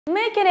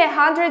Making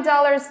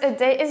 $100 a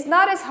day is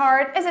not as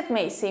hard as it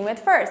may seem at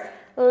first.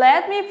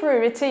 Let me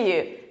prove it to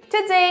you.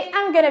 Today,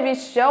 I'm gonna be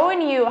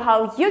showing you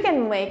how you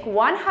can make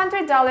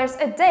 $100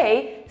 a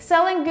day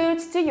selling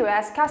goods to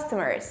US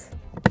customers.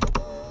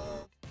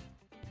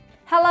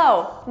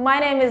 Hello, my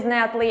name is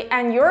Natalie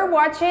and you're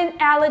watching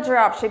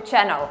AliDropship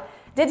channel.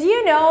 Did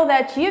you know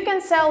that you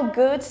can sell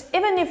goods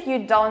even if you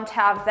don't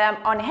have them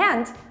on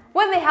hand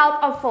with the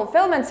help of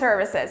fulfillment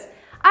services?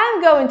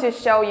 I'm going to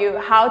show you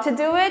how to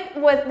do it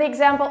with the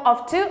example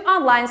of two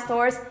online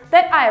stores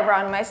that I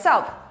run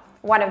myself.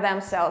 One of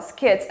them sells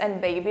kids and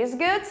babies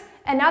goods,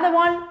 another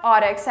one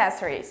auto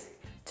accessories.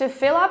 To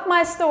fill up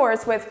my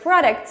stores with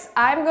products,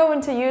 I'm going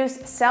to use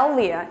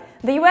Sellvia,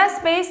 the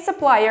US-based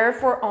supplier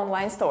for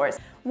online stores.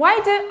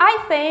 Why do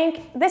I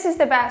think this is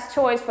the best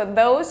choice for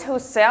those who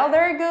sell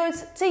their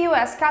goods to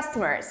US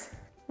customers?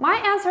 My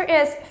answer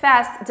is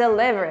fast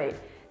delivery.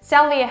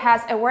 Sellvia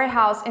has a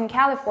warehouse in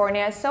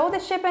California, so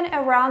the shipping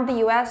around the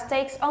US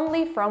takes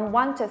only from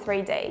 1 to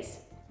 3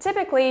 days.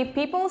 Typically,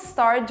 people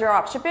start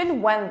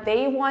dropshipping when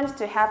they want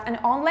to have an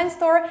online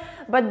store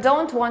but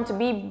don't want to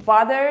be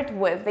bothered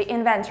with the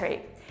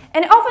inventory.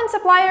 And often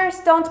suppliers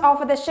don't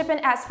offer the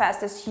shipping as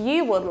fast as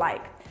you would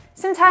like.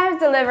 Sometimes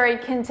delivery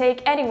can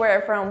take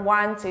anywhere from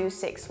 1 to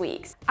 6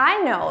 weeks.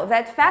 I know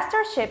that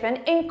faster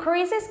shipping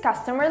increases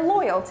customer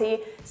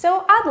loyalty,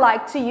 so I'd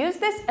like to use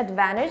this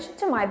advantage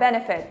to my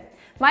benefit.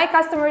 My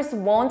customers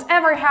won't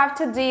ever have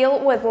to deal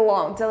with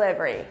long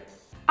delivery.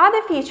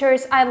 Other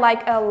features I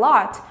like a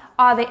lot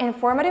are the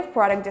informative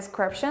product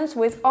descriptions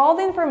with all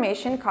the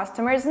information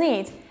customers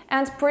need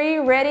and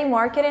pre-ready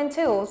marketing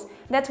tools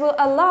that will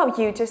allow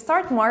you to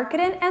start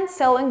marketing and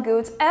selling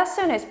goods as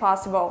soon as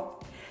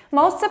possible.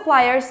 Most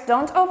suppliers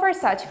don't offer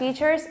such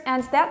features,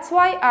 and that's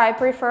why I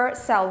prefer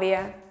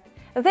Sellvia.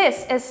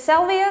 This is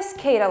Sellvia's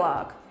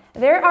catalog.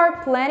 There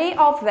are plenty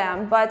of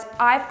them, but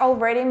I've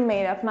already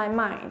made up my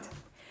mind.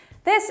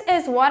 This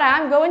is what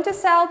I'm going to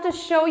sell to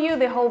show you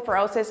the whole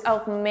process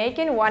of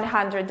making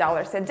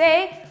 $100 a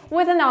day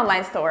with an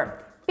online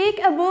store.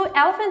 Peek-a-boo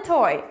elephant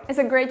toy is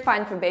a great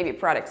find for baby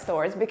product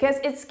stores because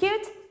it's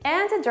cute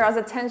and it draws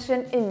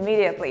attention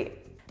immediately.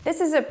 This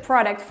is a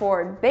product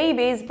for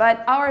babies,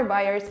 but our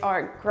buyers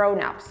are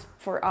grown-ups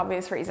for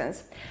obvious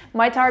reasons.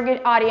 My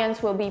target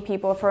audience will be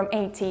people from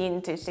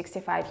 18 to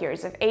 65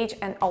 years of age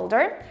and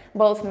older,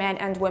 both men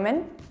and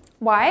women.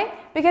 Why?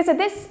 Because at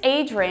this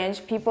age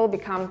range, people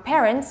become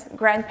parents,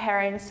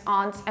 grandparents,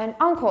 aunts, and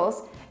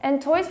uncles,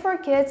 and toys for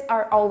kids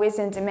are always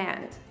in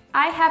demand.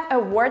 I have a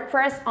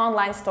WordPress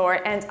online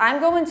store and I'm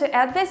going to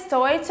add this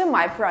toy to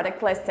my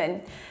product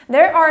listing.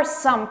 There are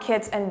some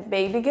kids and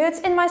baby goods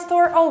in my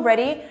store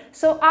already,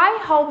 so I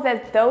hope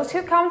that those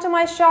who come to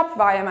my shop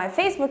via my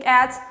Facebook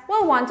ads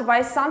will want to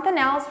buy something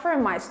else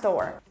from my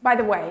store. By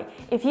the way,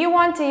 if you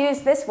want to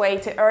use this way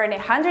to earn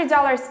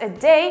 $100 a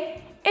day,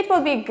 it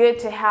will be good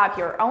to have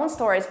your own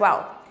store as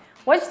well.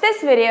 Watch this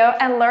video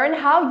and learn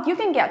how you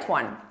can get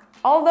one.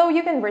 Although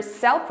you can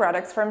resell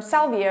products from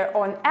Sellvia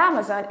on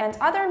Amazon and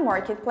other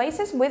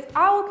marketplaces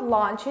without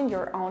launching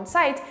your own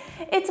site,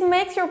 it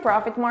makes your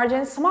profit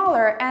margin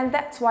smaller, and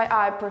that's why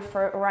I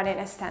prefer running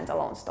a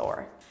standalone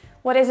store.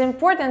 What is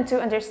important to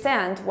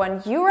understand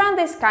when you run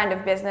this kind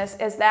of business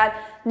is that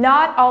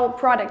not all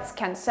products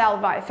can sell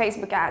via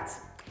Facebook ads.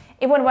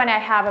 Even when I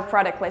have a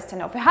product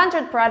listing of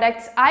 100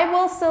 products, I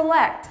will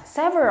select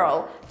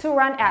several to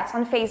run ads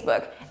on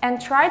Facebook and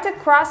try to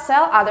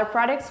cross-sell other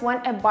products when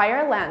a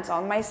buyer lands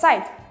on my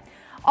site.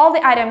 All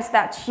the items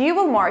that you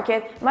will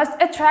market must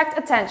attract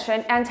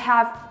attention and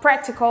have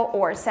practical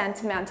or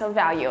sentimental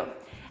value.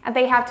 And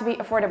they have to be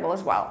affordable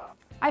as well.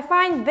 I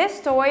find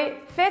this toy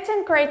fits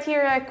in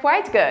criteria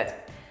quite good.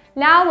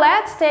 Now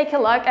let's take a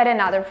look at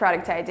another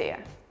product idea.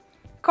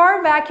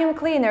 Car vacuum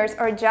cleaners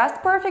are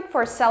just perfect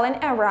for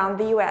selling around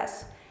the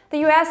US. The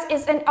US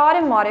is an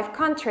automotive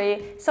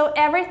country, so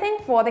everything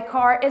for the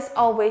car is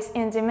always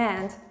in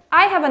demand.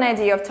 I have an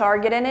idea of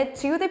targeting it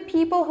to the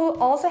people who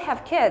also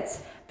have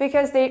kids,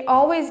 because they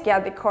always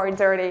get the car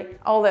dirty.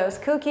 All those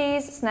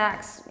cookies,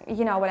 snacks,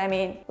 you know what I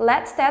mean.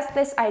 Let's test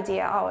this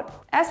idea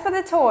out. As for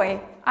the toy,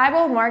 I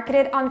will market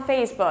it on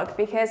Facebook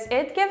because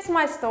it gives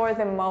my store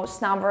the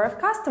most number of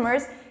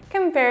customers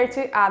compared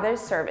to other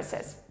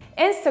services.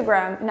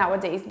 Instagram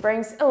nowadays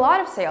brings a lot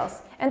of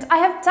sales, and I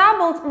have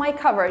doubled my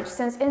coverage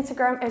since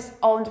Instagram is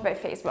owned by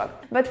Facebook.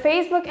 But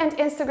Facebook and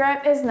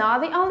Instagram is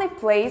not the only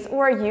place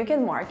where you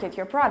can market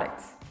your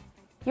products.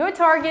 Your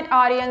target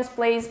audience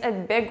plays a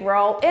big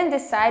role in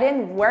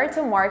deciding where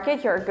to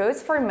market your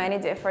goods for many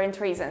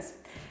different reasons.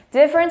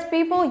 Different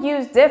people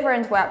use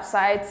different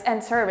websites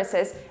and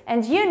services,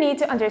 and you need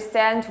to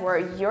understand where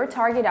your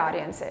target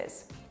audience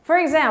is. For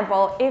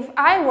example, if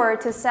I were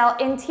to sell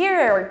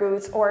interior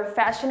goods or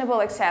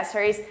fashionable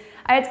accessories,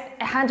 I'd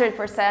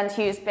 100%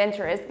 use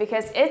Pinterest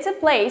because it's a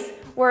place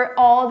where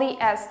all the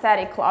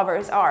aesthetic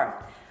lovers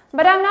are.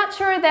 But I'm not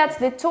sure that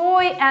the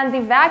toy and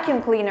the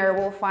vacuum cleaner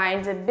will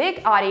find a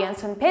big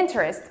audience on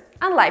Pinterest,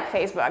 unlike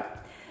Facebook.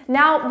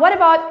 Now, what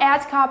about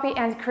ad copy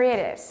and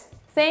creatives?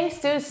 Thanks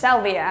to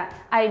Sellvia,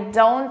 I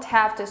don't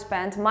have to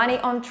spend money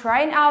on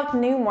trying out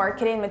new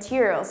marketing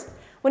materials.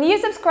 When you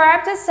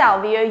subscribe to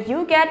Sellvia,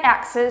 you get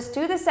access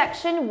to the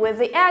section with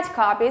the ad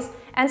copies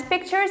and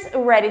pictures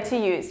ready to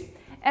use.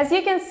 As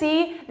you can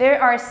see,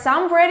 there are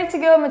some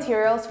ready-to-go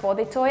materials for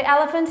the toy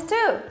elephant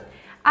too.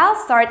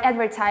 I'll start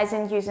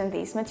advertising using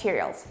these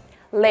materials.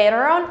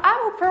 Later on, I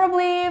will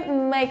probably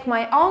make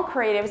my own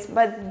creatives,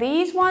 but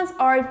these ones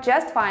are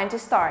just fine to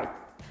start.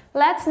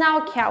 Let's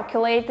now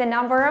calculate the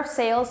number of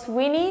sales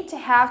we need to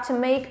have to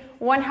make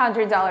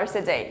 $100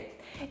 a day.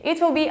 It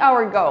will be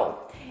our goal.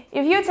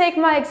 If you take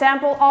my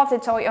example of the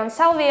toy on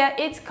Sellvia,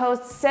 it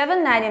costs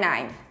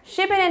 $7.99.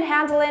 Shipping and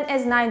handling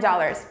is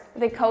 $9.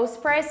 The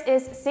cost price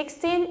is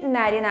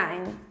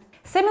 $16.99.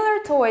 Similar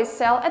toys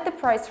sell at the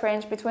price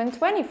range between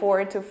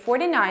 $24 to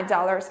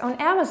 $49 on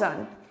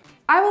Amazon.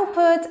 I will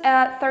put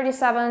a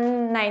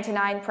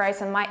 $37.99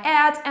 price on my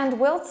ad and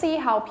we'll see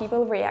how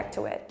people react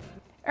to it.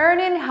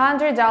 Earning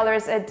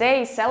 $100 a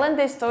day selling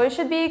this toy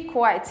should be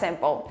quite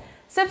simple.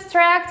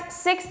 Subtract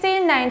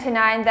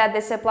 $16.99 that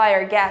the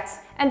supplier gets,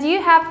 and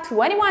you have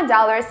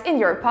 $21 in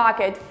your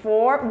pocket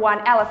for one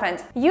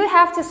elephant. You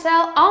have to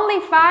sell only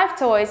 5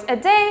 toys a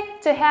day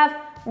to have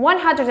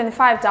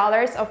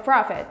 $105 of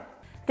profit.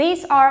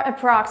 These are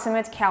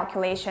approximate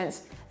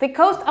calculations. The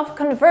cost of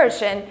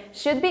conversion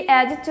should be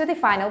added to the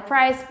final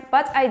price,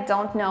 but I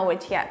don't know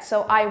it yet,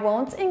 so I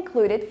won't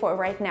include it for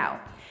right now.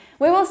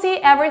 We will see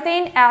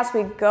everything as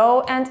we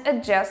go and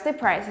adjust the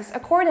prices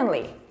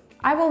accordingly.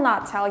 I will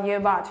not tell you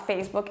about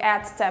Facebook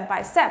ads step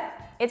by step.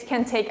 It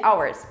can take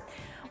hours.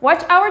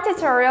 Watch our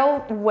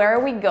tutorial where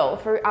we go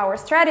through our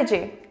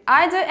strategy.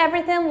 I do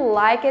everything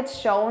like it's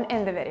shown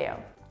in the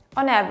video.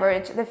 On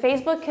average, the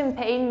Facebook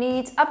campaign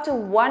needs up to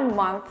 1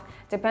 month,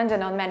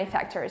 depending on many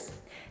factors.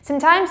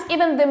 Sometimes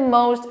even the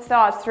most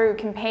thought-through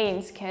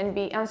campaigns can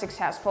be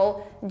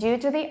unsuccessful due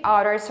to the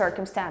other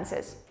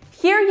circumstances.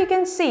 Here you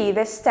can see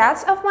the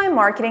stats of my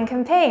marketing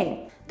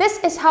campaign. This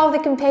is how the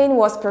campaign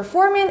was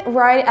performing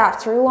right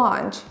after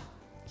launch.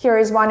 Here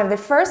is one of the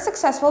first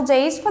successful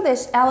days for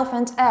this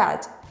elephant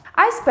ad.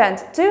 I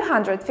spent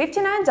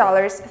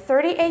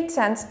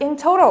 $259.38 in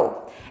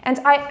total, and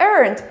I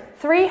earned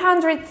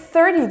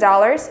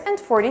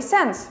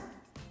 $330.40.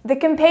 The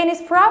campaign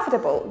is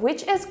profitable,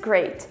 which is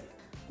great.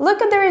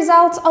 Look at the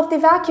results of the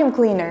vacuum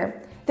cleaner.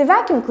 The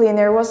vacuum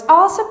cleaner was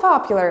also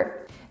popular.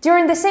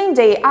 During the same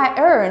day, I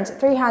earned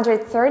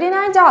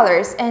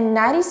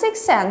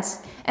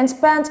 $339.96 and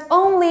spent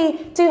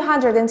only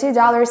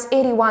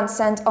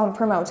 $202.81 on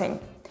promoting.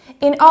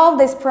 In all,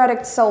 this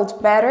product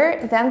sold better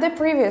than the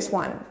previous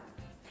one.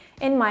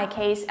 In my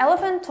case,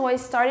 elephant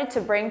toys started to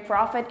bring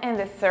profit in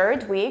the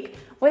 3rd week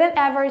with an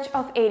average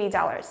of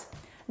 $80.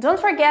 Don't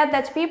forget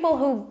that people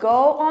who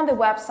go on the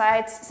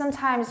websites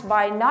sometimes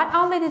buy not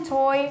only the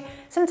toy,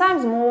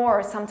 sometimes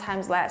more,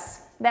 sometimes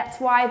less. That's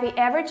why the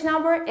average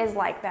number is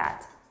like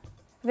that.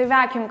 The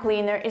vacuum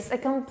cleaner is a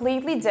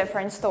completely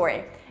different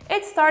story.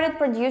 It started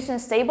producing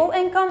stable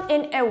income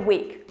in a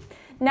week.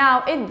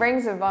 Now it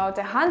brings about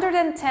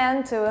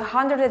 $110 to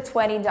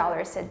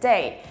 $120 a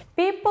day.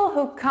 People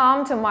who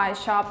come to my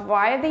shop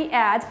via the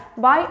ad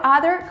buy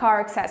other car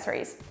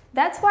accessories.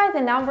 That's why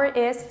the number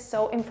is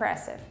so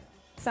impressive.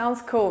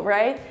 Sounds cool,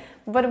 right?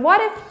 But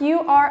what if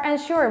you are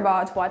unsure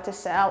about what to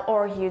sell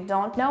or you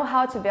don't know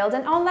how to build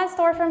an online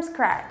store from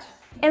scratch?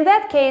 In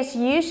that case,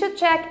 you should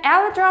check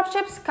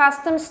AliDropship's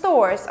custom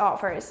stores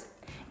offers.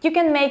 You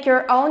can make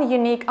your own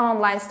unique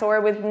online store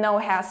with no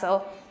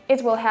hassle.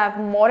 It will have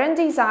modern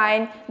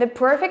design, the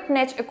perfect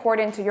niche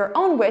according to your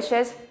own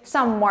wishes,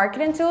 some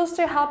marketing tools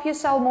to help you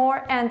sell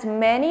more, and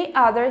many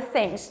other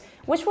things,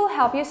 which will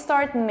help you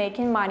start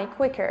making money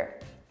quicker.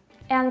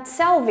 And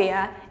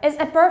Sellvia is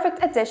a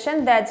perfect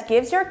addition that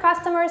gives your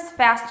customers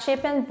fast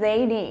shipping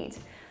they need.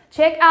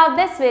 Check out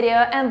this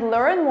video and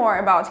learn more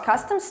about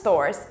custom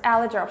stores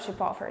AliDropship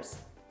offers.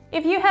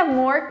 If you have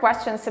more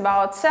questions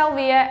about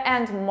Sellvia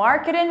and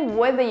marketing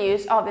with the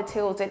use of the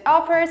tools it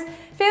offers,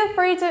 feel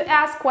free to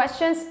ask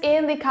questions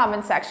in the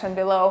comment section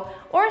below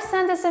or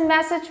send us a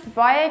message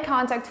via a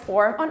contact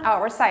form on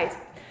our site.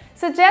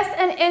 Suggest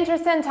an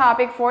interesting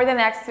topic for the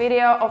next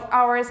video of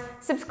ours,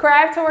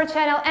 subscribe to our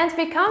channel and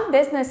become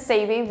business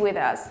savvy with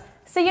us.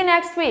 See you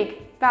next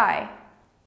week. Bye!